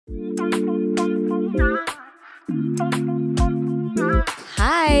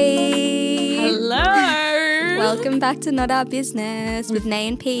Welcome back to Not Our Business with Nay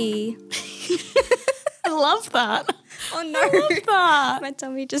and P. I love that. Oh no. I love that. My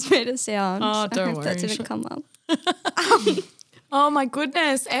tummy just made a sound. Oh, don't I hope that worry. didn't come up. Oh my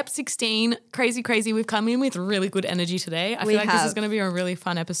goodness. Ep 16. Crazy. We've come in with really good energy today. I We feel like this is have. going to be a really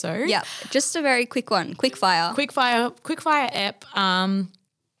fun episode. Yep. Just a very quick one. Quick fire. Quick fire ep. My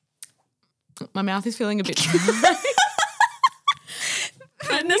mouth is feeling a bit dry.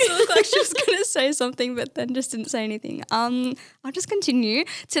 Vanessa looked like she was going to say something, but then just didn't say anything. I'll just continue.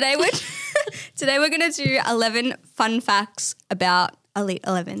 Today we're going to do 11 fun facts about Elite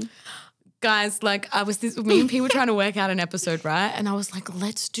 11. Guys, like me and P were trying to work out an episode, right? And I was like,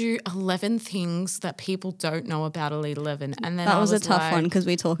 let's do 11 things that people don't know about Elite 11. And then That I was a tough like, one because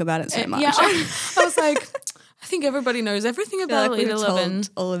we talk about it so much. Yeah, I was like, I think everybody knows everything I feel about like Elite we've 11. told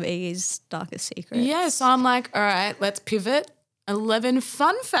all of Iggy's darkest secrets. Yeah, so I'm like, all right, let's pivot. 11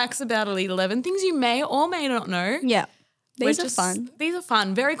 fun facts about Elite 11, things you may or may not know. Yeah. These We're are just- fun. These are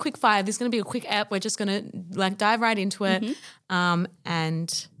fun. Very quick fire. This is going to be a quick app. We're just going to like dive right into it. Mm-hmm.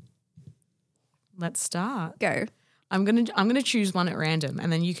 And let's start. Go. I'm gonna choose one at random, and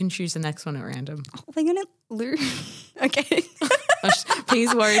then you can choose the next one at random. We're going to lose. Okay.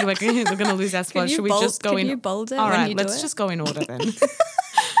 Please worried we're gonna lose our spot. Should we just go in? Can you bold it All when right, you do let's it? just go in order then.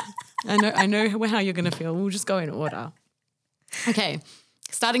 I know how you're gonna feel. We'll just go in order. Okay.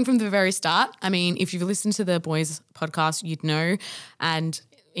 Starting from the very start, I mean, if you've listened to the boys podcast, you'd know, and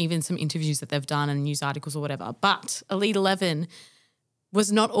even some interviews that they've done and news articles or whatever. But Elite 11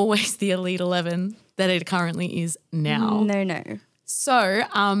 was not always the Elite 11 that it currently is now. No. So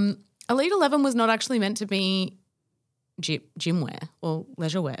Elite 11 was not actually meant to be gym wear or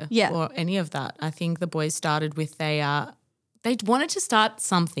leisure wear or any of that. I think the boys started with they wanted to start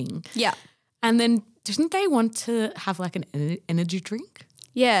something. Yeah. And then didn't they want to have like an energy drink?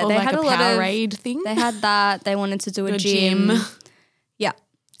 Yeah, Or they like had a a lot of Powerade thing? They had that. They wanted to do a A gym. gym. Yeah.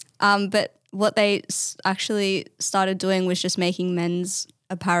 But what they actually started doing was just making men's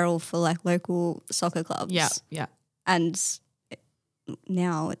apparel for like local soccer clubs. Yeah. And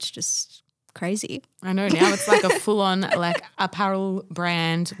now it's just crazy. I know now it's like a full-on like apparel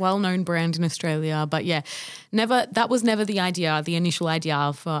brand, well-known brand in Australia. But yeah, that was never the initial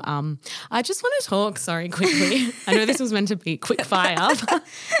idea for I just want to talk, sorry, quickly. I know this was meant to be quick fire. But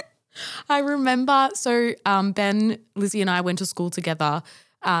I remember Ben, Lizzie and I went to school together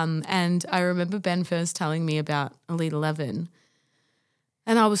and I remember Ben first telling me about Elite 11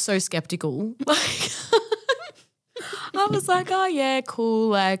 and I was so skeptical. Like I was like, oh yeah,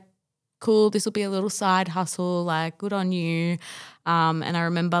 cool, cool, this will be a little side hustle, like good on you. And I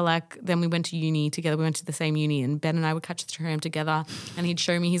remember like then we went to uni together, we went to the same uni and Ben and I would catch the tram together and he'd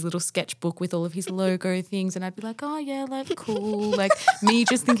show me his little sketchbook with all of his logo things and I'd be like, oh yeah, like cool. Like me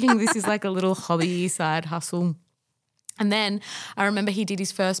just thinking this is like a little hobby side hustle. And then I remember he did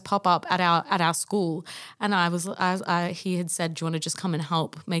his first pop-up at our school and he had said, do you want to just come and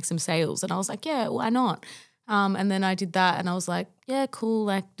help make some sales? And I was like, yeah, why not? And then I did that and I was like, yeah, cool,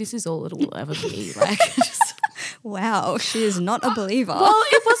 like this is all it will ever be. Like Wow, she is not a believer. well,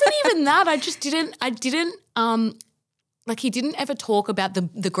 it wasn't even that. I didn't like he didn't ever talk about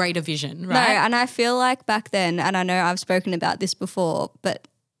the greater vision, No, right? and I feel like back then, and I know I've spoken about this before, but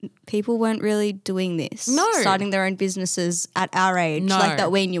people weren't really doing this. No. Starting their own businesses at our age, No. like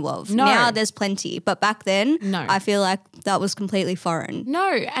that we knew of. No. Now there's plenty. But back then, No. I feel like that was completely foreign. No,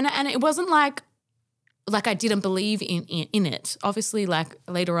 and it wasn't like I didn't believe in it. Obviously, like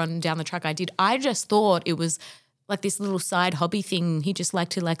later on down the track I did. I just thought it was like this little side hobby thing. He just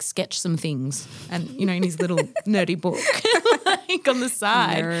liked to like sketch some things and, you know, in his little nerdy book like on the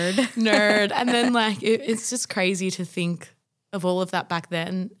side. Nerd. And then like it's just crazy to think of all of that back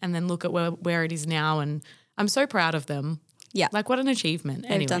then and then look at where it is now and I'm so proud of them. Yeah. Like what an achievement.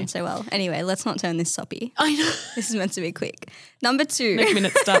 They've Anyway. done so well. Anyway, let's not turn this soppy. I know. This is meant to be quick. Number 2. Next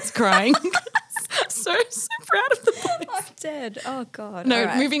minute starts crying. so proud of the boys. I'm dead. Oh God. No, All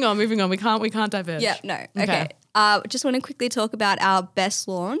right. moving on. We can't diverge. Yeah, no. Okay. Okay. Just want to quickly talk about our best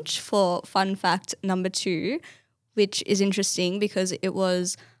launch for fun fact number 2, which is interesting because it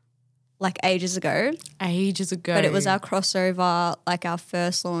was like ages ago. Ages ago. But it was our crossover, like our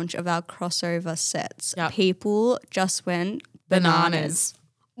first launch of our crossover sets. Yep. People just went Bananas.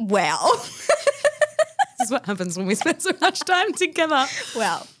 Wow. This is what happens when we spend so much time together.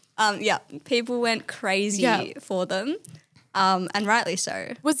 Wow. Yeah, people went crazy Yeah. for them, and rightly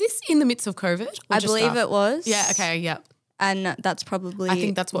so. Was this in the midst of COVID? Or I just believe after? it was. Yeah, okay, yeah. And that's probably I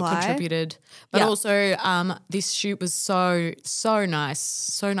think that's what why. contributed. But Yeah. also this shoot was so nice.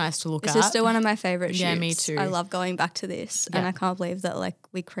 So nice to look This at. is still one of my favorite shoots. Yeah, me too. I love going back to this. And Yeah. I can't believe that like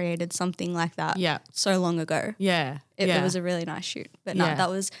we created something like that Yeah. so long ago. Yeah. It was a really nice shoot. But no, Yeah.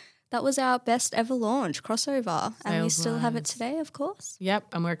 that was our best ever launch, Crossover. And we still have it Sales-wise. today, of course. Yep.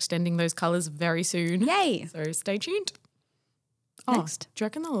 And we're extending those colours very soon. Yay. So stay tuned. Oh, Next. do you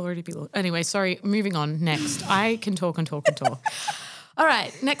reckon they'll already be? Anyway, sorry. Moving on. Next, I can talk and talk and talk. All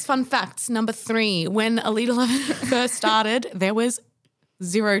right. Next fun facts. Number 3. When Elite 11 first started, there was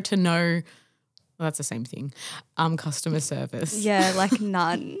 0 to no. Well, that's the same thing. Customer service. Yeah, like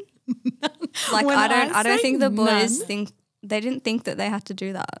none. Like When I I don't say think the boys none- they didn't think that they had to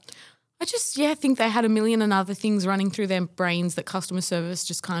do that. I just, think they had a million and other things running through their brains that customer service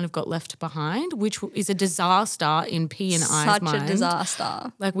just kind of got left behind, which is a disaster in P and I's Such mind. a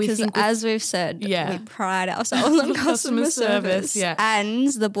disaster. Like, we because think as we've said, Yeah. we pride ourselves on Customer customer service, service. yeah. And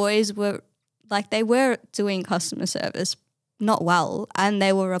the boys were like they were doing customer service not well, and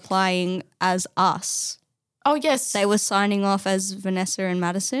they were replying as us. Oh, yes. They were signing off as Vanessa and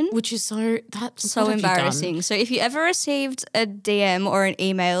Madison. Which is that's So what have you done? embarrassing. So if you ever received a DM or an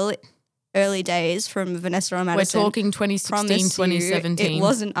email early days from Vanessa or We're Madison, talking 2016, promise you 2017. it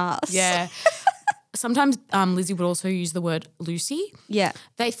wasn't us. Yeah. Sometimes Lizzie would also use the word Lucy. Yeah.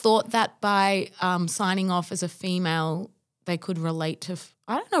 They thought that by signing off as a female, they could relate to.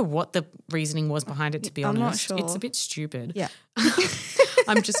 I don't know what the reasoning was behind it, to be I'm honest. not sure. It's a bit stupid. Yeah.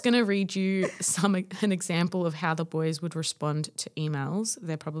 I'm just going to read you an example of how the boys would respond to emails.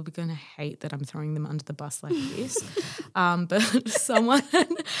 They're probably going to hate that I'm throwing them under the bus like this. But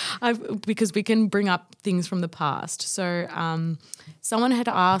because we can bring up things from the past. So someone had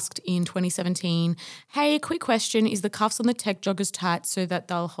asked in 2017, hey, quick question, is the cuffs on the tech joggers tight so that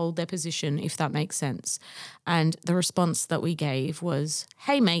they'll hold their position, if that makes sense? And the response that we gave was,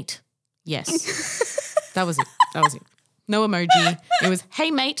 hey, mate, yes. That was it. No emoji. It was,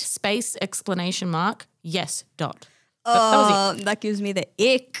 hey, mate, space, exclamation mark, yes, dot. That was it. That gives me the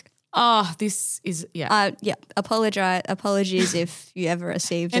ick. Oh, this is, yeah. Yeah. Apologies if you ever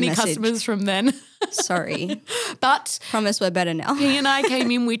received Any a message. customers from then? Sorry. But Promise we're better now. P and I came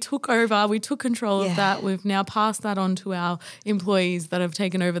in, we took control of that. We've now passed that on to our employees that have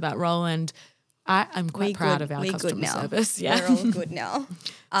taken over that role, and I'm quite proud of our customer service. Yeah. We're all good now.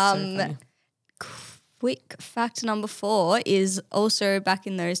 funny. Quick fact number 4 is also back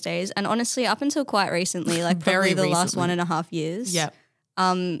in those days, and honestly, up until quite recently, like Very probably the last recently. 1.5 years. Yeah.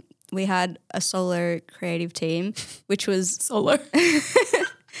 We had a solo creative team, which was Solo.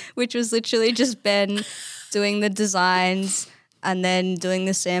 literally just Ben doing the designs and then doing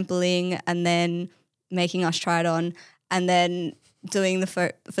the sampling and then making us try it on and then doing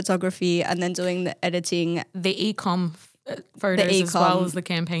the photography and then doing the editing The e-com photos as well as the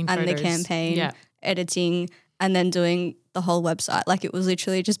campaign and photos. the campaign Yeah. editing and then doing the whole website. Like it was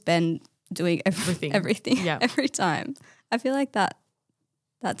literally just Ben doing everything Yeah. every time. I feel like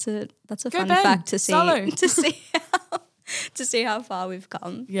that's a fun Ben. fact to see Solo. to see how far we've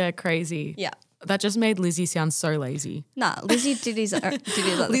come. Yeah, crazy. Yeah. That just made Lizzie sound so lazy. Nah, Lizzie did his other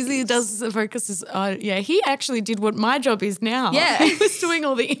Lizzie things. does focuses on, he actually did what my job is now. Yeah. He was doing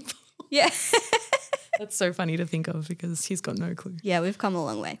all the info. Yeah. That's so funny to think of because he's got no clue. Yeah, we've come a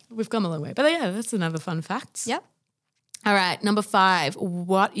long way. We've come a long way. But yeah, that's another fun fact. Yep. All right, number 5.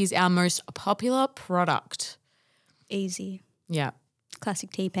 What is our most popular product? Easy. Yeah.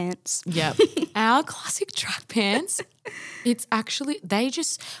 Classic tea pants. Yeah. Our classic track pants, it's actually,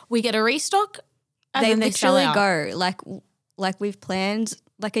 we get a restock and They then they sell literally out. go like we've planned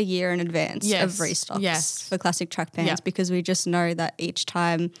like a year in advance Yes, of restocks yes. for classic track pants Yeah. because we just know that each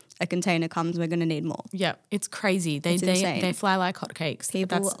time a container comes, we're going to need more. Yeah, it's crazy. They insane. they fly like hotcakes.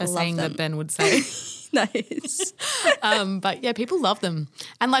 People That's a love saying them. that Ben would say. That is. But yeah, people love them,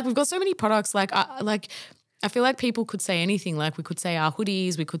 and like we've got so many products. Like I feel like people could say anything. Like we could say our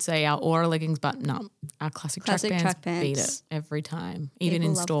hoodies, we could say our Aura leggings, but no, our classic track Track pants beat pants. it every time, even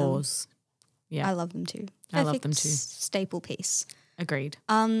People in love them. stores. Yeah, I love them too. I love them too. Staple piece. agreed.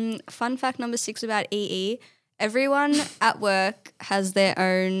 Fun fact number 6 about EE. Everyone at work has their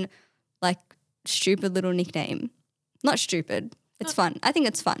own like stupid little nickname. Not stupid. It's fun. I think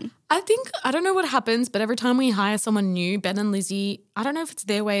it's fun. I don't know what happens, but every time we hire someone new, Ben and Lizzie, I don't know if it's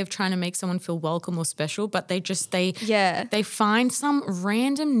their way of trying to make someone feel welcome or special, but they Yeah. find some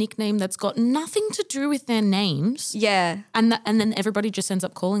random nickname that's got nothing to do with their names, Yeah. and then everybody just ends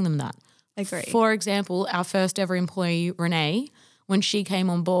up calling them that. Agree. For example, our first ever employee, Renee, when she came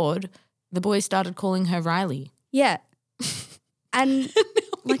on board, the boys started calling her Riley. Yeah. And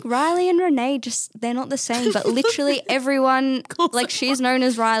Like Riley and Renee, they're not the same, but literally everyone, like she's known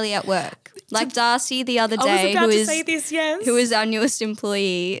as Riley at work. Like Darcy the other day, who is our newest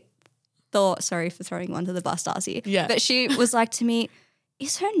employee, sorry for throwing one to the bus, Darcy. Yeah. But she was like to me,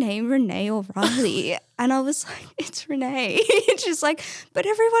 is her name Renee or Riley? And I was like, it's Renee. And she's like, but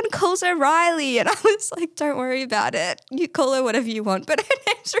everyone calls her Riley. And I was like, don't worry about it. You call her whatever you want, but her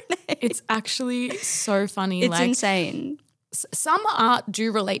name's Renee. It's actually so funny. It's insane. Some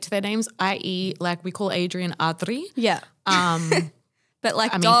do relate to their names, i.e. like we call Adrian Adri. Yeah. But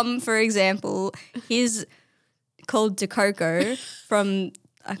like Dom, for example, he's called DeCoco from,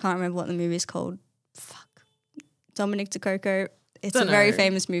 I can't remember what the movie's called. Dominic DeCoco. It's a very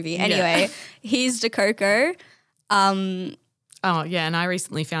famous movie. Anyway, he's DeCoco. Oh, yeah, and I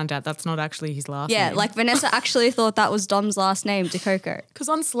recently found out that's not actually his last name. Yeah, like Vanessa actually thought that was Dom's last name, DeCoco. Because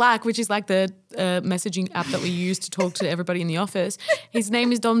on Slack, which is like the messaging app that we use to talk to everybody in the office, his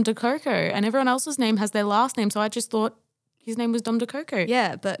name is Dom DeCoco and everyone else's name has their last name. So I just thought his name was Dom DeCoco.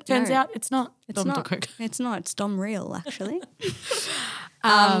 Yeah, but turns out it's not Dom not. DeCoco. It's not. It's Dom Real, actually.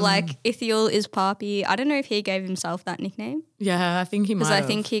 Like Ithiel is Papi. I don't know if he gave himself that nickname. Yeah, I think he might. Because I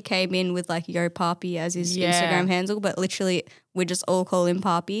think he came in with like Yo Papi as his Instagram handle, but literally we just all call him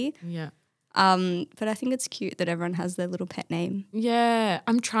Papi. Yeah. But I think it's cute that everyone has their little pet name. Yeah.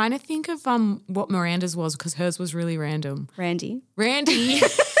 I'm trying to think of what Miranda's was because hers was really random. Randy.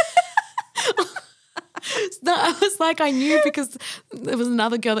 No, I was like, I knew because there was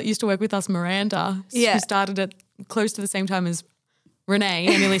another girl that used to work with us, Miranda, who started at close to the same time as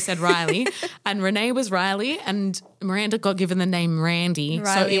Renee. I nearly said Riley. And Renee was Riley and Miranda got given the name Randy.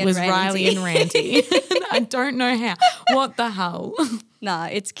 Riley so it was Riley and Randy. I don't know how. What the hell? Nah,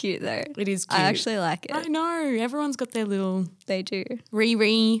 it's cute though. It is cute. I actually like it. I know. Everyone's got their little They do.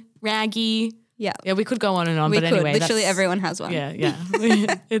 Riri, Raggy. Yeah. Yeah, we could go on and on. We but could. anyway. Literally everyone has one. Yeah.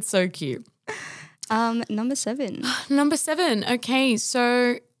 It's so cute. Number 7. Number 7. Okay,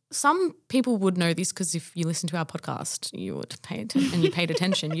 so some people would know this because if you listen to our podcast, you would pay attention and you paid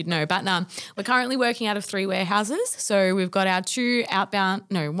attention, you'd know. But we're currently working out of 3 warehouses. So we've got our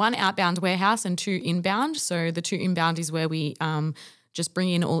 1 outbound warehouse and 2 inbound. So the 2 inbound is where we just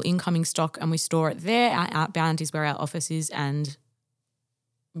bring in all incoming stock and we store it there. Our outbound is where our office is and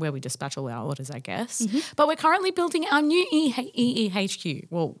where we dispatch all our orders, I guess. Mm-hmm. But we're currently building our new EEHQ.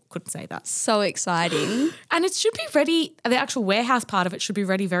 Well, couldn't say that. So exciting. And it should be ready, the actual warehouse part of it should be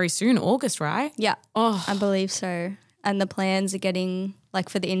ready very soon, August, right? Yeah, Oh, I believe so. And the plans are getting, like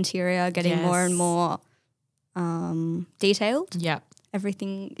for the interior, getting more and more detailed. Yeah.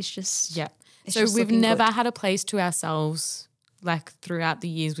 Everything is just... Yeah. It's So just we've looking never good. had a place to ourselves. Like throughout the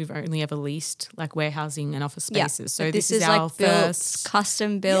years, we've only ever leased like warehousing and office spaces. So But this is our like built, first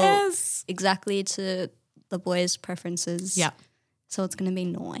custom built Yes. exactly to the boys' preferences. Yeah. So it's going to be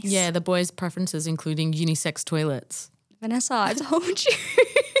nice. Yeah, the boys' preferences, including unisex toilets. Vanessa, I told you.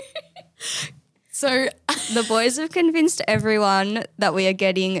 So The boys have convinced everyone that we are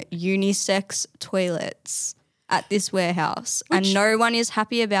getting unisex toilets at this warehouse. And no one is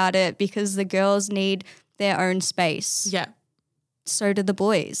happy about it because the girls need their own space. yeah. So do the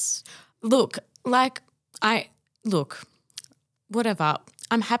boys. Look, whatever.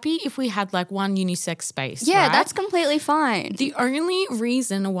 I'm happy if we had like one unisex space. Yeah, right? that's completely fine. The only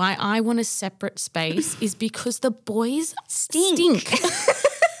reason why I want a separate space is because the boys stink.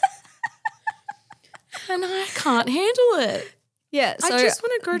 And I can't handle it. Yeah, so I just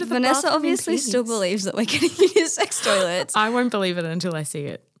want to go to the Vanessa bathroom in obviously still peace. believes that we're getting unisex toilets. I won't believe it until I see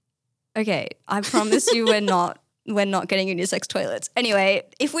it. Okay, I promise you we're not getting unisex toilets. Anyway,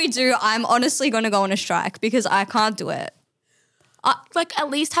 if we do, I'm honestly going to go on a strike because I can't do it. Like at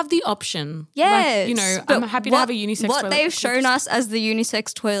least have the option. Yes. Like, but I'm happy to have a unisex toilet. What they've shown us as the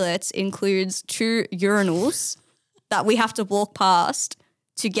unisex toilets includes 2 urinals that we have to walk past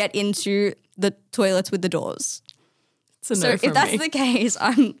to get into the toilets with the doors. It's a no So from if that's me. the case,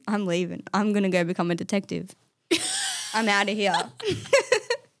 I'm leaving. I'm going to go become a detective. I'm out of here.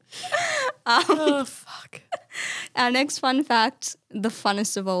 Oh, fuck. Our next fun fact, the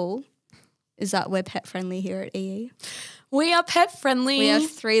funnest of all, is that we're pet friendly here at EE. We are pet friendly. We have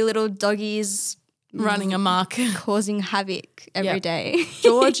 3 little doggies running amok. causing havoc every day.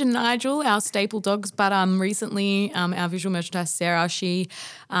 George and Nigel, our staple dogs, but recently our visual merchandise Sarah, she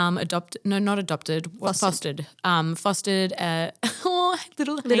fostered a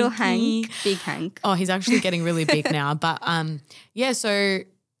little Little Hanky. Hank, big Hank. Oh, he's actually getting really big now, but so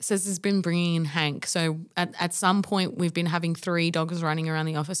says has been bringing in Hank. So at some point we've been having 3 dogs running around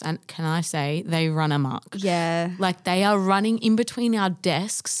the office, and can I say they run amok. Yeah. Like they are running in between our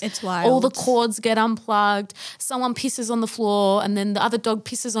desks. It's wild. All the cords get unplugged. Someone pisses on the floor and then the other dog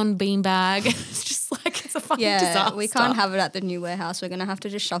pisses on beanbag. It's just like it's a fucking disaster. We can't have it at the new warehouse. We're going to have to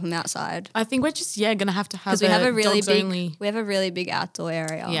just shop them outside. I think we're just, going to have Because we have a really dogs big only. we have a really big outdoor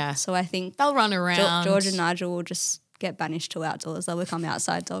area. Yeah. So I think They'll run around. George and Nigel will just get banished to outdoors. They'll become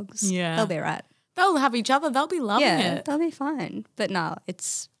outside dogs. Yeah. They'll be right. They'll have each other. They'll be loving it. They'll be fine. But no,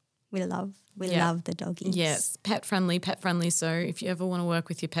 we love the doggies. Yes, pet friendly. So if you ever want to work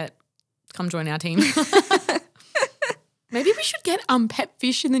with your pet, come join our team. Maybe we should get pet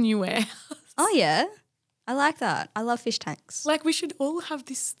fish in the new warehouse. Oh yeah. I like that. I love fish tanks. Like we should all have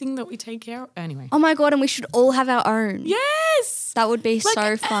this thing that we take care of. Anyway. Oh my God, and we should all have our own. Yes. That would be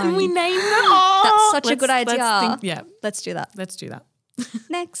so fun. And we name them. Oh, That's such a good idea. Yeah. Let's do that. Let's do that.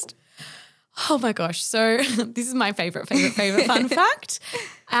 Next. Oh my gosh. So this is my favorite fun fact.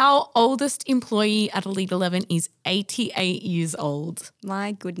 Our oldest employee at Elite 11 is 88 years old.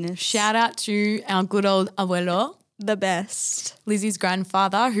 My goodness. Shout out to our good old abuelo. The best. Lizzie's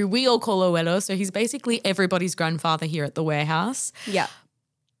grandfather, who we all call abuelo. So he's basically everybody's grandfather here at the warehouse. Yeah.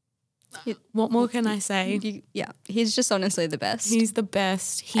 What more can I say? He's just honestly the best. He's the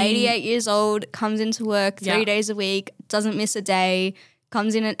best. 88 years old, comes into work 3 days a week, doesn't miss a day,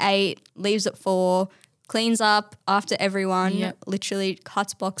 comes in at 8, leaves at 4, cleans up after everyone, literally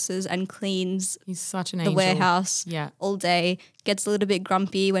cuts boxes and cleans He's such an the angel. warehouse Yeah. all day, gets a little bit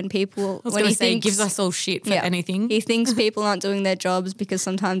grumpy when people, He gives us all shit for anything. He thinks people aren't doing their jobs because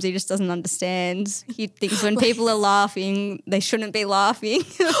sometimes he just doesn't understand. He thinks when people are laughing, they shouldn't be laughing.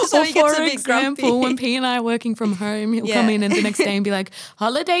 So or he gets for a bit example, grumpy. when P and I are working from home, he'll come in and the next day and be like,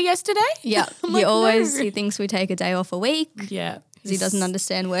 holiday yesterday? Yeah, he thinks we take a day off a week. Yeah. Because he doesn't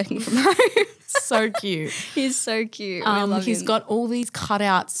understand working from home. So cute. He's so cute. I love he's him. got all these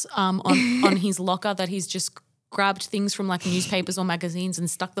cutouts on his locker that he's just grabbed things from like newspapers or magazines and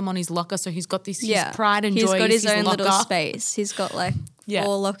stuck them on his locker. So he's got this his pride and joy. He's got his own locker. little space. He's got like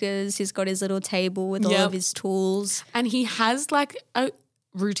 4 lockers. He's got his little table with all of his tools. And he has like a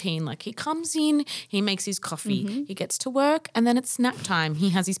routine. Like he comes in, he makes his coffee, he gets to work, and then it's snack time.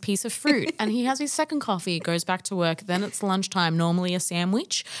 He has his piece of fruit and he has his second coffee, goes back to work. Then it's lunchtime, normally a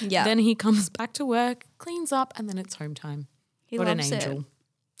sandwich. Yeah. Then he comes back to work, cleans up, and then it's home time. He what an loves angel. it.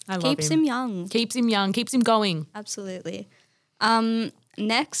 I love him. Keeps him young. Keeps him young, keeps him going. Absolutely.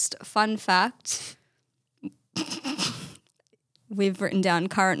 Next fun fact. We've written down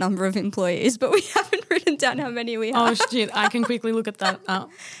current number of employees, but we haven't written down how many we have. Oh shit, I can quickly look at that up.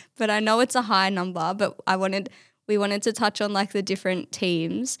 But I know it's a high number, but we wanted to touch on like the different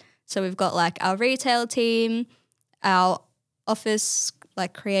teams. So we've got like our retail team, our office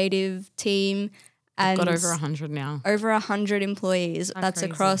like creative team, and Got over 100 now. over 100 employees. That's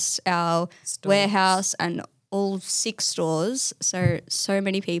crazy. across our Stores. warehouse and all 6 stores. So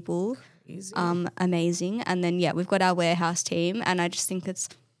many people. Easy. Amazing. And then we've got our warehouse team, and I just think it's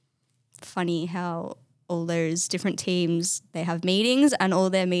funny how all those different teams, they have meetings and all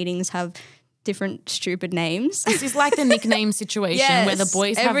their meetings have different stupid names. This is like the nickname situation where the Yes,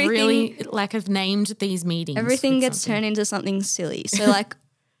 boys have really have named these meetings. Everything with gets something. turned into something silly. So like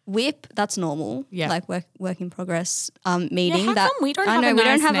WIP, that's normal. Yeah. Like work in progress meeting. how come we don't I have know a we don't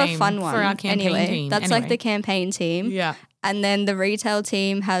nice have a name fun for one. our campaign anyway, team? that's like Anyway. the campaign team. Yeah. And then the retail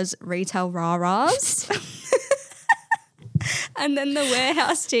team has retail rah-rahs. And then the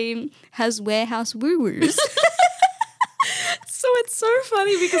warehouse team has warehouse woo-woos. So it's so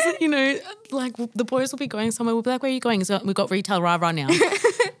funny because, like the boys will be going somewhere. We'll be like, where are you going? So we've got retail rah-rah now.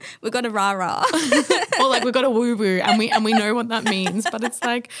 We've got a rah-rah. Or like we've got a woo-woo and we know what that means. But it's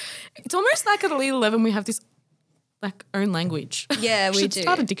like, it's almost like at Elite 11 we have this like own language. Yeah, we Should do.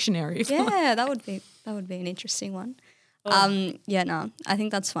 start a dictionary. Yeah, that would be an interesting one. I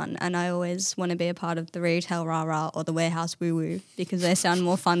think that's fun, and I always want to be a part of the retail rah-rah or the warehouse woo-woo because they sound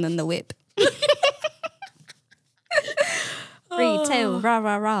more fun than the whip. Retail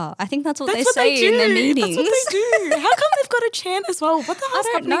rah-rah-rah. I think that's what they say in their meetings. That's what they do. How come they've got a chant as well? What the hell's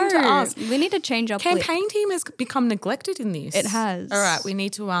I don't happening know. to us? We need to change up whip. Campaign team has become neglected in this. It has. All right, we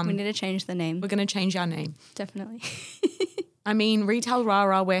need to We need to change the name. we're going to change our name. Definitely. I mean, retail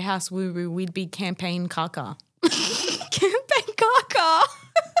rah-rah, warehouse woo-woo, we'd be campaign kaka. Campaign Kaka.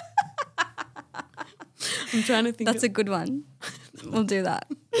 I'm trying to think. That's a good one. We'll do that.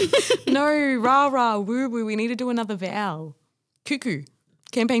 No, rah-rah, woo-woo, we need to do another vowel. Cuckoo.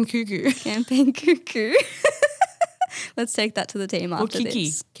 Campaign cuckoo. Campaign Cuckoo. Let's take that to the team Or after Kiki.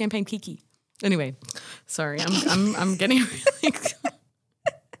 this. Campaign Kiki. Anyway, sorry, I'm getting really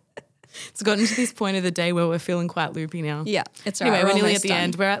It's gotten to this point of the day where we're feeling quite loopy now. Yeah, it's all right. Anyway, we're nearly almost at the done.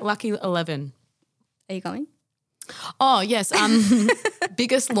 end. We're at lucky 11. Are you going? Oh, yes.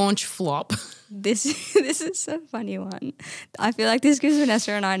 Biggest launch flop. This is a funny one. I feel like this gives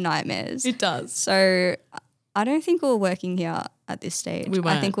Vanessa and I nightmares. It does. So I don't think we were working here at this stage. We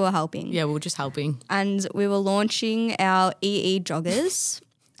weren't. I think we were helping. Yeah, we were just helping. And we were launching our EE joggers.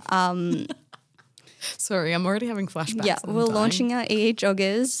 Sorry, I'm already having flashbacks. Yeah, I'm we were dying. launching our EE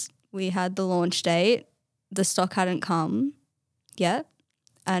joggers. We had the launch date. The stock hadn't come yet.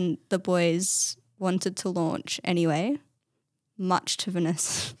 And the boys wanted to launch anyway, much to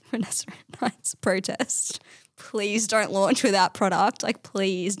Vanessa and I's protest. Please don't launch without product. Like,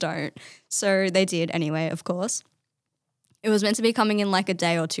 please don't. So they did anyway, of course. It was meant to be coming in like a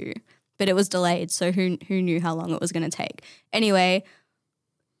day or two, but it was delayed. So who knew how long it was going to take? Anyway,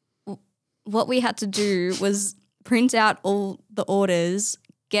 what we had to do was print out all the orders,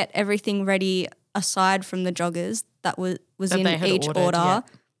 get everything ready aside from the joggers that was That in they had each ordered, order, yeah.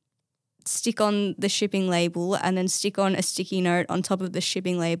 stick on the shipping label, and then stick on a sticky note on top of the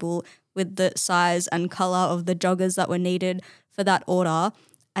shipping label with the size and colour of the joggers that were needed for that order,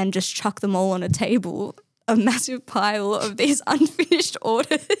 and just chuck them all on a table, a massive pile of these unfinished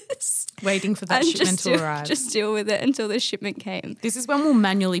orders. Waiting for that and shipment to arrive. Just deal with it until the shipment came. This is when we'll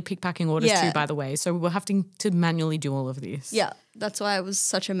manually pick packing orders Yeah. too, by the way. So we're having to manually do all of this. Yeah, that's why it was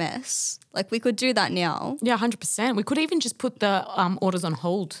such a mess. Like, we could do that now. Yeah, 100%. We could even just put the orders on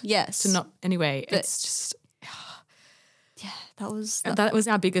hold. Yes. To not anyway. It's just That was that was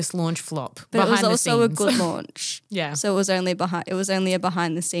our biggest launch flop. But it was behind the also a scenes. good launch. Yeah. So it was only a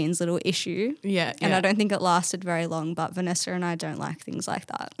behind the scenes little issue. Yeah, And yeah. I don't think it lasted very long, but Vanessa and I don't like things like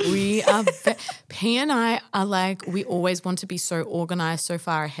that. We are, P and I are like, we always want to be so organized, so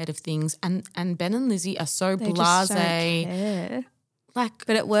far ahead of things. And Ben and Lizzie are so They just don't blasé. care. Like,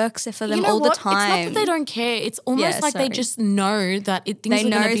 But it works for them you know all what? the time. It's not that they don't care. It's almost Yeah, like they sorry. just know that things They are going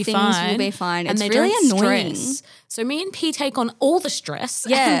know to be things fine. will be fine. And It's they really don't annoying. stress. So me and P take on all the stress.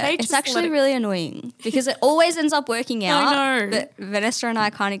 and Yeah, they it's just let actually it- really annoying because it always ends up working out. know. But Vanessa and I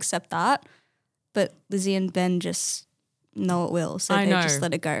can't accept that. But Lizzie and Ben just know it will. So I they know. just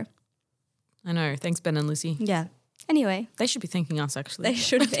let it go. I know. Thanks, Ben and Lizzie. Yeah. Anyway, They should be thanking us, actually. they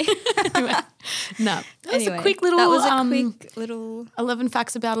should be. Anyway, no, that was Anyway, a quick little. That was a quick little. 11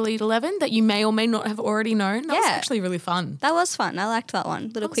 facts about Elite 11 that you may or may not have already known. That was Yeah. actually really fun. That was fun. I liked that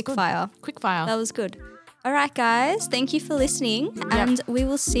one. Little was quick good. fire. Quick fire. That was good. All right, guys. Thank you for listening, and we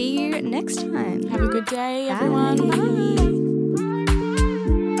will see you next time. Have a good day, everyone. Bye.